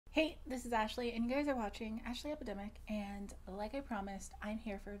Hey, this is Ashley, and you guys are watching Ashley Epidemic. And like I promised, I'm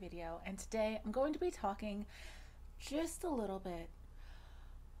here for a video. And today I'm going to be talking just a little bit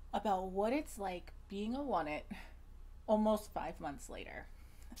about what it's like being a one it almost 5 months later.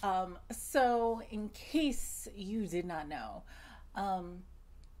 So, in case you did not know, um,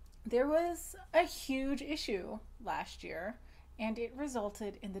 there was a huge issue last year, and it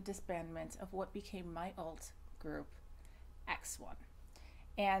resulted in the disbandment of what became my alt group, X1.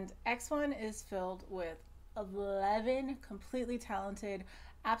 And X1 is filled with 11 completely talented,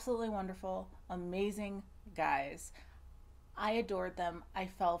 absolutely wonderful, amazing guys. I adored them. I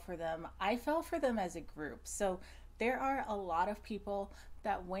fell for them. I fell for them as a group. So there are a lot of people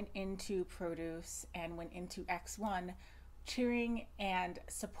that went into produce and went into X1 cheering and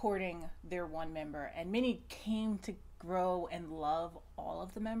supporting their one member. And many came to grow and love all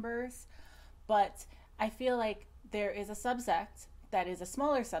of the members. But I feel like there is a subsect that is a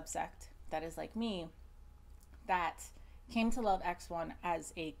smaller subsect that is like me that came to love X1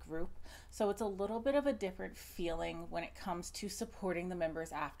 as a group. So it's a little bit of a different feeling when it comes to supporting the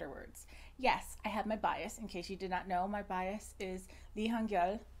members afterwards. Yes, I have my bias. In case you did not know, my bias is Lee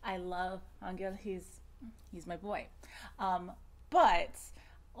Hangyeol. I love Hangyeol. He's my boy. But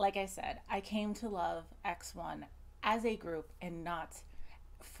like I said, I came to love X1 as a group and not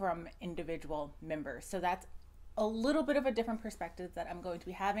from individual members. So that's a little bit of a different perspective that I'm going to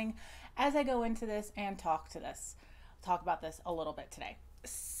be having as I go into this and talk about this a little bit today.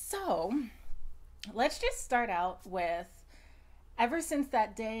 So let's just start out with, ever since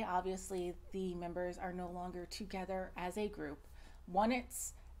that day, obviously the members are no longer together as a group.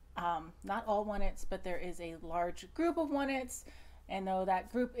 One-its, not all one-its, but there is a large group of one-its, and though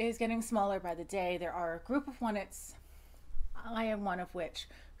that group is getting smaller by the day, there are a group of one-its, I am one of which,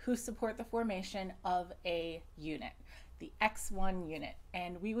 who support the formation of a unit, the X1 unit.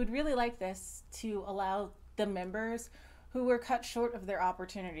 And we would really like this to allow the members who were cut short of their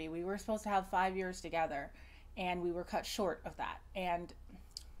opportunity. We were supposed to have 5 years together, and we were cut short of that. And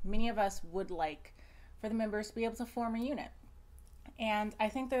many of us would like for the members to be able to form a unit. And I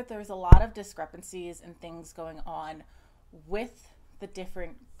think that there's a lot of discrepancies and things going on with the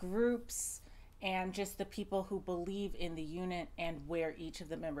different groups and just the people who believe in the unit and where each of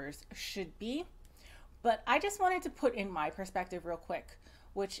the members should be. But I just wanted to put in my perspective real quick,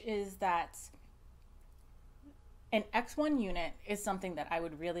 which is that an X1 unit is something that I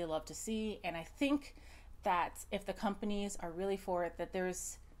would really love to see. And I think that if the companies are really for it, that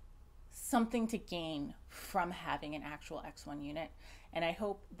there's something to gain from having an actual X1 unit. And I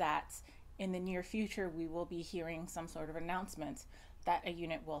hope that in the near future, we will be hearing some sort of announcement that a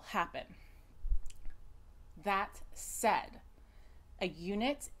unit will happen. That said, a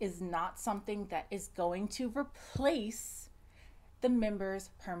unit is not something that is going to replace the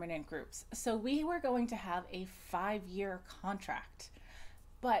members' permanent groups. So we were going to have a 5-year contract,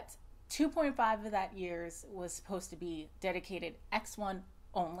 but 2.5 of that years was supposed to be dedicated X1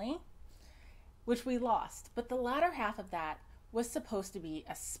 only, which we lost. But the latter half of that was supposed to be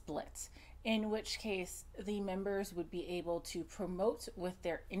a split, in which case the members would be able to promote with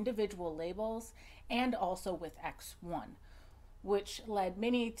their individual labels and also with X1, which led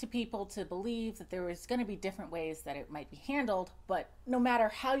many people to believe that there was going to be different ways that it might be handled. But no matter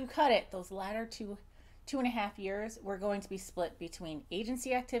how you cut it, those latter 2.5 years were going to be split between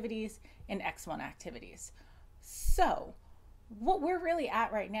agency activities and X1 activities. So what we're really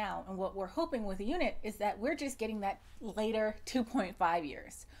at right now and what we're hoping with the unit is that we're just getting that later 2.5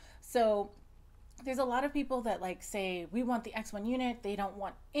 years. So there's a lot of people that like say we want the X1 unit. They don't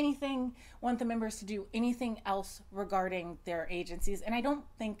want the members to do anything else regarding their agencies. And I don't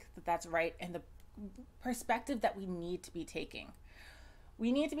think that that's right. And the perspective that we need to be taking.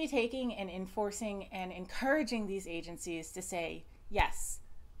 We need to be taking and enforcing and encouraging these agencies to say, yes,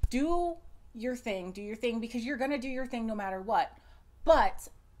 do your thing, because you're going to do your thing no matter what, but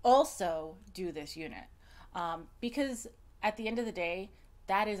also do this unit. Because at the end of the day,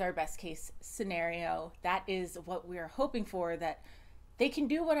 that is our best case scenario. That is what we're hoping for, that they can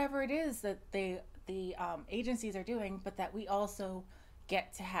do whatever it is that the agencies are doing, but that we also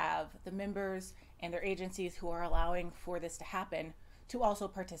get to have the members and their agencies who are allowing for this to happen to also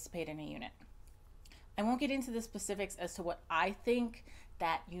participate in a unit. I won't get into the specifics as to what I think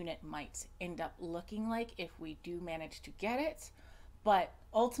that unit might end up looking like if we do manage to get it, but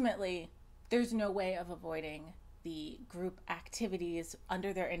ultimately there's no way of avoiding the group activities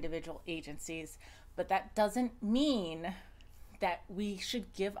under their individual agencies. But that doesn't mean that we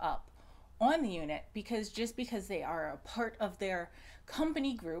should give up on the unit, because just because they are a part of their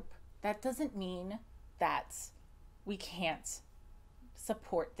company group, that doesn't mean that we can't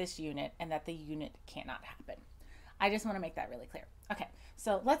support this unit and that the unit cannot happen. I just want to make that really clear. Okay,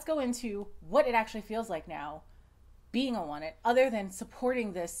 so let's go into what it actually feels like now being a one-it, other than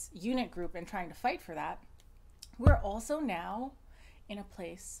supporting this unit group and trying to fight for that. We're also now in a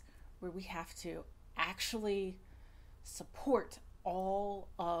place where we have to actually support all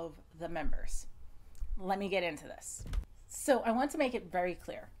of the members. Let me get into this. So I want to make it very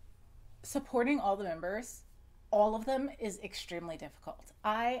clear. Supporting all the members, all of them, is extremely difficult.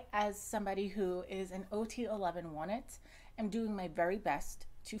 I, as somebody who is an OT11 one-it, am doing my very best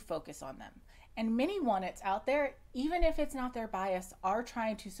to focus on them. And many one-its out there, even if it's not their bias, are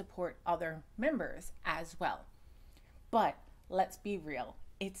trying to support other members as well. But let's be real,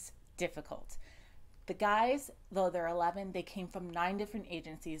 it's difficult. The guys, though they're 11, they came from 9 different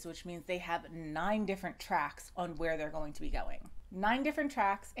agencies, which means they have 9 different tracks on where they're going to be going. 9 different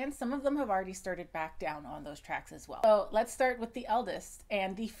tracks, and some of them have already started back down on those tracks as well. So let's start with the eldest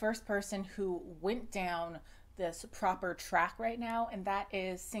and the first person who went down this proper track right now, and that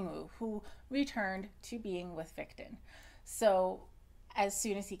is Singwoo, who returned to being with Victon. So as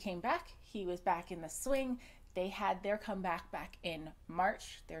soon as he came back, he was back in the swing. They had their comeback back in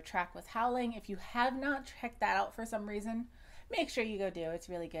March. Their track was Howling. If you have not checked that out for some reason, make sure you go do. It's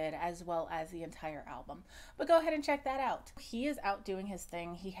really good, as well as the entire album. But go ahead and check that out. He is out doing his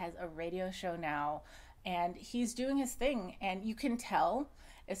thing. He has a radio show now, and he's doing his thing. And you can tell,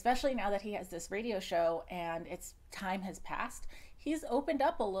 especially now that he has this radio show and its time has passed, he's opened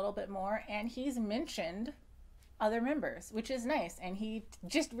up a little bit more and he's mentioned other members, which is nice. And he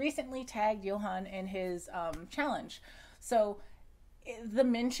just recently tagged Johan in his challenge. So the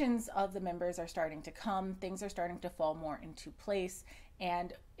mentions of the members are starting to come. Things are starting to fall more into place.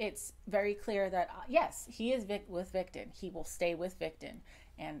 And it's very clear that, yes, he is with Victon. He will stay with Victon.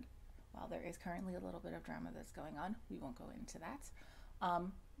 And while there is currently a little bit of drama that's going on, we won't go into that.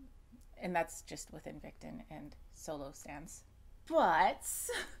 And that's just within Victon and solo stands. But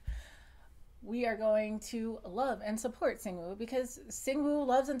we are going to love and support Singwoo, because Singwoo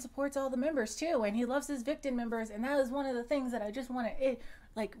loves and supports all the members too, and he loves his Victon members, and that is one of the things that I just want to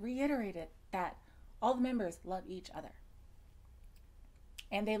reiterate it, that all the members love each other.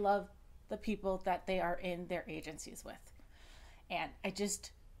 And they love the people that they are in their agencies with. And I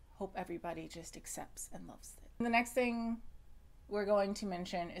just hope everybody just accepts and loves it. And the next thing we're going to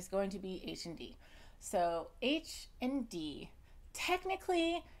mention is going to be H&D. So H&D,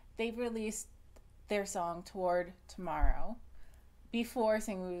 technically, they've released their song Toward Tomorrow before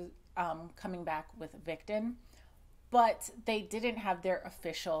Singwoo coming back with Victon, but they didn't have their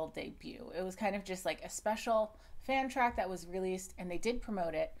official debut. It was kind of just like a special fan track that was released, and they did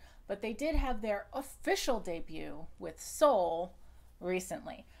promote it, but they did have their official debut with Soul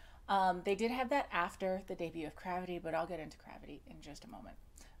recently. They did have that after the debut of Gravity, but I'll get into Gravity in just a moment.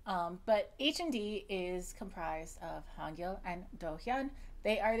 But H&D is comprised of Hangul and Dohyun.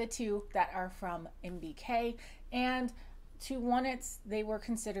 They are the 2 that are from MBK, and to one-its, they were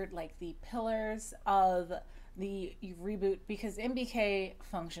considered like the pillars of the reboot, because MBK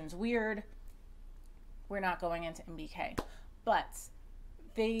functions weird. We're not going into MBK, but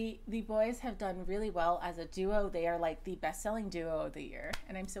the boys have done really well as a duo. They are like the best-selling duo of the year,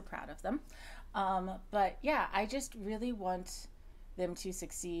 and I'm so proud of them. But yeah, I just really want them to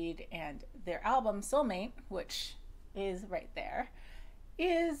succeed, and their album Soulmate, which is right there,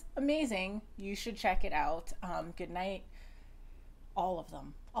 is amazing. You should check it out. Good Night, all of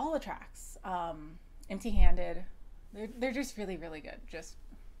them, all the tracks, Empty Handed, they're just really, really good. Just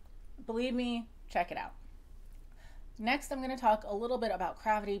believe me, check it out. Next, I'm going to talk a little bit about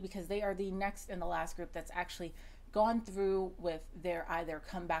Gravity, because they are the next and the last group that's actually gone through with their either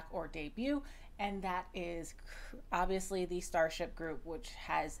comeback or debut, and that is obviously the Starship group, which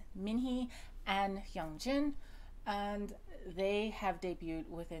has Minhee and Hyungjin, and they have debuted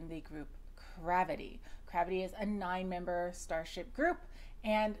within the group Gravity. Gravity is a 9-member Starship group,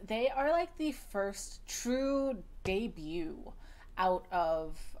 and they are like the first true debut out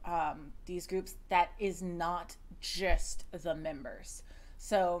of these groups that is not just the members.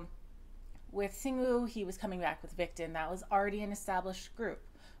 So with Singwoo, he was coming back with Victon. That was already an established group.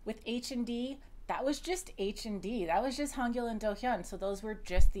 With H&D, that was just H&D. That was just Hangul and Dohyun. So those were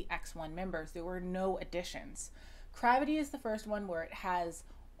just the X1 members. There were no additions. Gravity is the first one where it has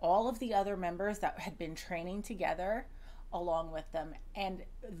all of the other members that had been training together along with them, and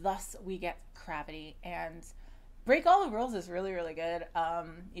thus we get Gravity. And Break All the Rules is really, really good.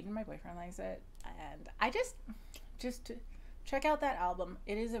 Even my boyfriend likes it, and I just check out that album.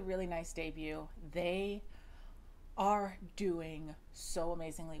 It is a really nice debut. They are doing so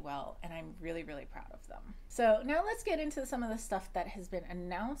amazingly well, and I'm really, really proud of them. So now let's get into some of the stuff that has been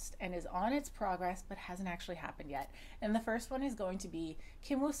announced and is on its progress but hasn't actually happened yet. And the first one is going to be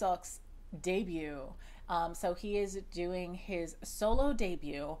Kim Woo-seok's debut. So he is doing his solo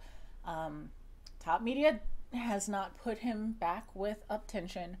debut. Top Media has not put him back with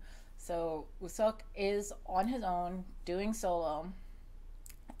Uptension, so Woo-seok is on his own doing solo.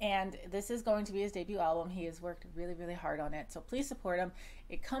 And this is going to be his debut album. He has worked really, really hard on it. So please support him.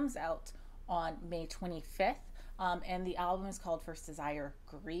 It comes out on May 25th. And the album is called First Desire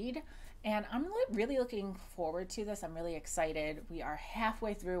Greed. And I'm really looking forward to this. I'm really excited. We are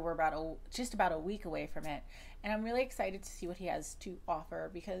halfway through. We're just about a week away from it. And I'm really excited to see what he has to offer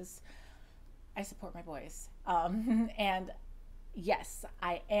because I support my boys. And yes,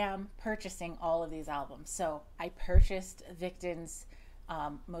 I am purchasing all of these albums. So I purchased Victon's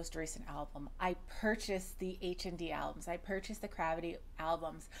most recent album. I purchased the H&D albums. I purchased the Gravity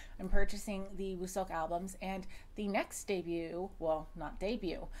albums. I'm purchasing the Woo-seok albums, and the next debut, well, not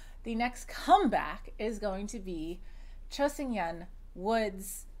debut, the next comeback is going to be Cho Seung-yeon,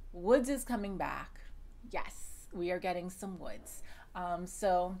 Woods. Woods is coming back. Yes, we are getting some Woods.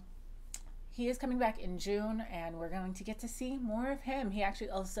 So he is coming back in June, and we're going to get to see more of him. He actually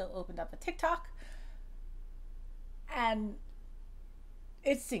also opened up a TikTok, and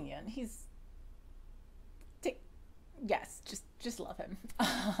it's Seung-yeon. He's, yes, just love him.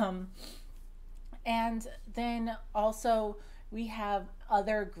 And then also we have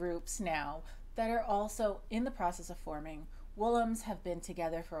other groups now that are also in the process of forming. Woolhams have been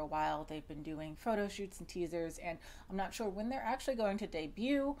together for a while. They've been doing photo shoots and teasers, and I'm not sure when they're actually going to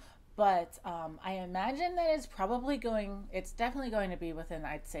debut, but I imagine that it's definitely going to be within,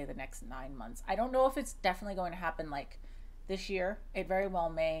 I'd say, the next 9 months. I don't know if it's definitely going to happen like this year. It very well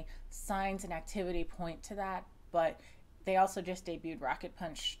may. Signs and activity point to that, but they also just debuted Rocket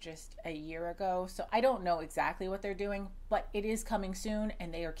Punch just a year ago, so I don't know exactly what they're doing, but it is coming soon,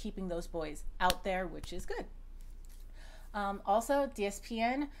 and they are keeping those boys out there, which is good. Also,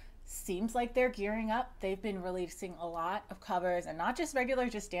 DSPN seems like they're gearing up. They've been releasing a lot of covers, and not just regular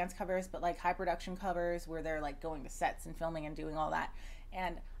just dance covers, but like high production covers where they're like going to sets and filming and doing all that,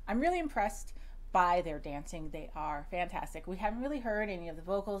 and I'm really impressed by their dancing. They are fantastic. We haven't really heard any of the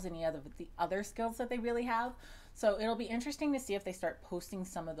vocals, any of the other skills that they really have, so it'll be interesting to see if they start posting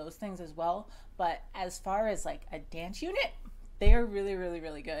some of those things as well. But as far as like a dance unit, they are really, really,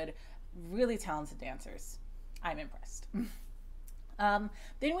 really good, really talented dancers. I'm impressed. Then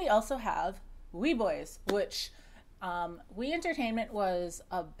we also have Wee Boys, which Wee Entertainment was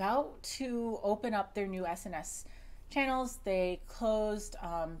about to open up their new SNS channels. They closed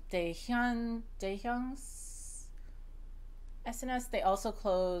Daehyung's SNS. They also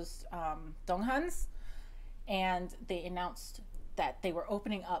closed Donghan's, and they announced that they were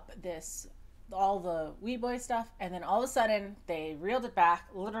opening up all the Wee Boy stuff, and then all of a sudden they reeled it back.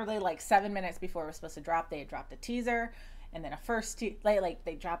 Literally like 7 minutes before it was supposed to drop, they had dropped a teaser, and then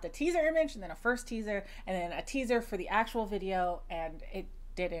they dropped a teaser image, and then a first teaser, and then a teaser for the actual video, and it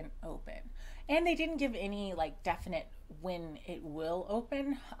didn't open. And they didn't give any like definite when it will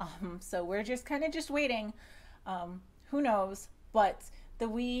open. So we're just kind of waiting. Who knows? But the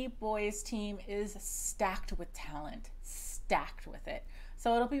Wee Boys team is stacked with talent, stacked with it.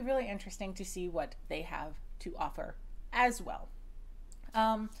 So it'll be really interesting to see what they have to offer as well.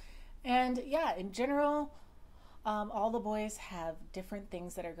 And yeah, in general, all the boys have different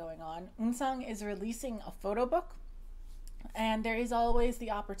things that are going on. Eunseung is releasing a photo book, and there is always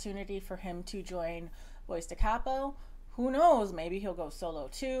the opportunity for him to join Boys to Capo. Who knows? Maybe he'll go solo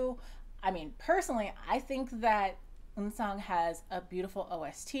too. I mean, personally, I think that Eunseung has a beautiful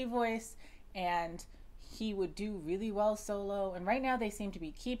OST voice, and he would do really well solo. And right now they seem to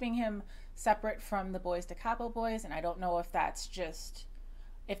be keeping him separate from the Boys to Capo boys, and I don't know if that's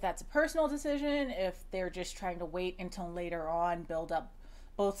a personal decision, if they're just trying to wait until later on, build up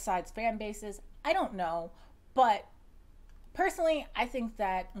both sides' fan bases. I don't know, but personally, I think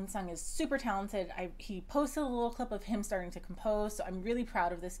that Eunseung is super talented. He posted a little clip of him starting to compose, so I'm really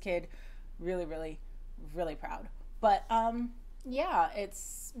proud of this kid. Really, really, really proud. But yeah,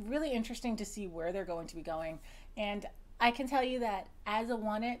 it's really interesting to see where they're going to be going. And I can tell you that as a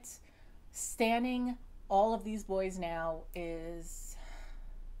one-it, standing all of these boys now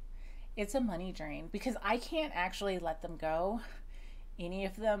it's a money drain, because I can't actually let them go, any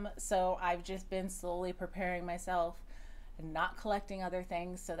of them. So I've just been slowly preparing myself and not collecting other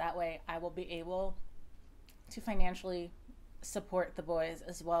things, so that way I will be able to financially support the boys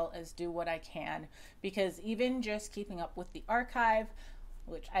as well as do what I can, because even just keeping up with the archive,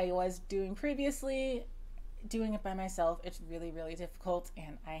 which I was doing previously, doing it by myself, it's really, really difficult.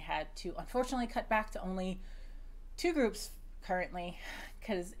 And I had to unfortunately cut back to only 2 groups currently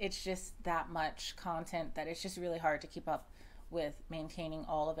because it's just that much content that it's just really hard to keep up with maintaining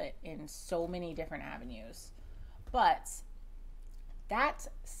all of it in so many different avenues. But that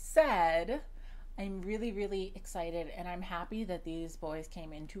said, I'm really, really excited and I'm happy that these boys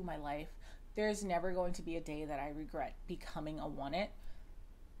came into my life. There's never going to be a day that I regret becoming a one it.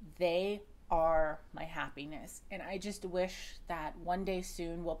 They are my happiness, and I just wish that one day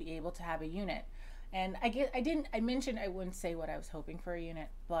soon we'll be able to have a unit. And I mentioned I wouldn't say what I was hoping for a unit,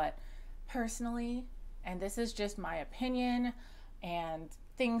 but personally, and this is just my opinion, and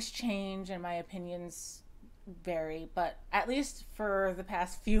things change and my opinions vary, but at least for the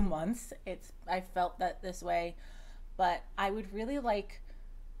past few months, I felt that this way. But I would really like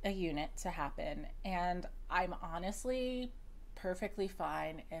a unit to happen, and I'm honestly perfectly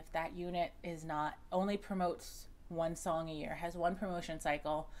fine if that unit is not only promotes one song a year, has one promotion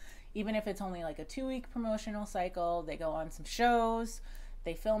cycle, even if it's only like a 2-week promotional cycle. They go on some shows,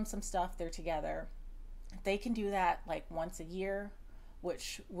 they film some stuff, they're together. If they can do that like once a year,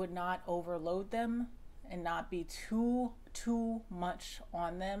 which would not overload them and not be too much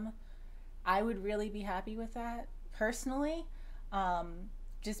on them, I would really be happy with that personally.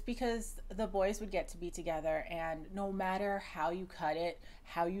 Just because the boys would get to be together, and no matter how you cut it,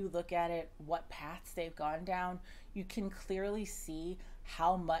 how you look at it, what paths they've gone down, you can clearly see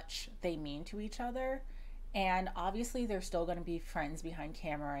how much they mean to each other. And obviously they're still going to be friends behind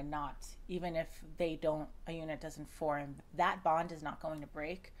camera, and not, even if a unit doesn't form, that bond is not going to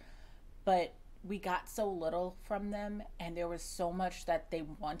break. But we got so little from them, and there was so much that they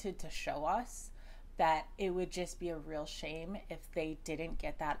wanted to show us, that it would just be a real shame if they didn't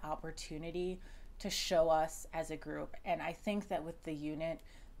get that opportunity to show us as a group. And I think that with the unit,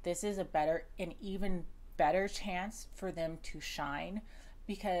 this is an even better chance for them to shine,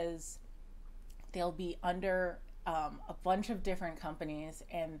 because they'll be under a bunch of different companies,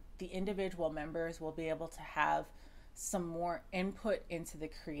 and the individual members will be able to have some more input into the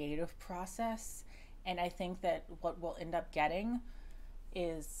creative process. And I think that what we'll end up getting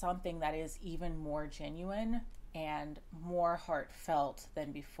is something that is even more genuine and more heartfelt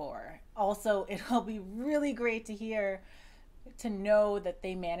than before. Also, it'll be really great to know that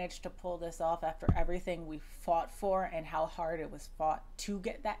they managed to pull this off after everything we fought for and how hard it was fought to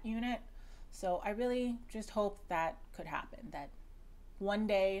get that unit. So I really just hope that could happen, that one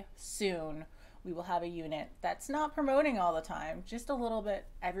day soon we will have a unit that's not promoting all the time, just a little bit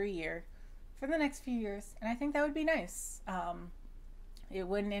every year for the next few years. And I think that would be nice. It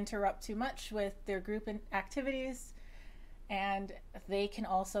wouldn't interrupt too much with their group activities, and they can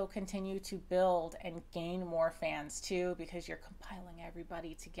also continue to build and gain more fans too, because you're compiling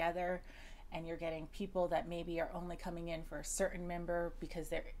everybody together and you're getting people that maybe are only coming in for a certain member because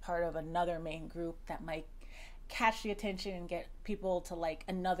they're part of another main group that might catch the attention and get people to like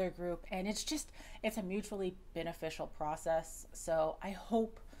another group. And it's a mutually beneficial process. So I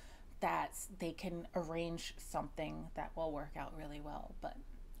hope that they can arrange something that will work out really well. But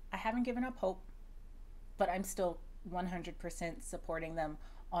I haven't given up hope, but I'm still 100% supporting them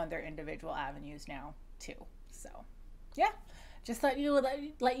on their individual avenues now too. So yeah, just let you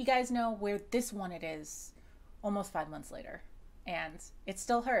guys know where this one it is almost 5 months later. And it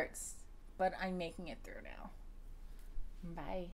still hurts, but I'm making it through now. Bye.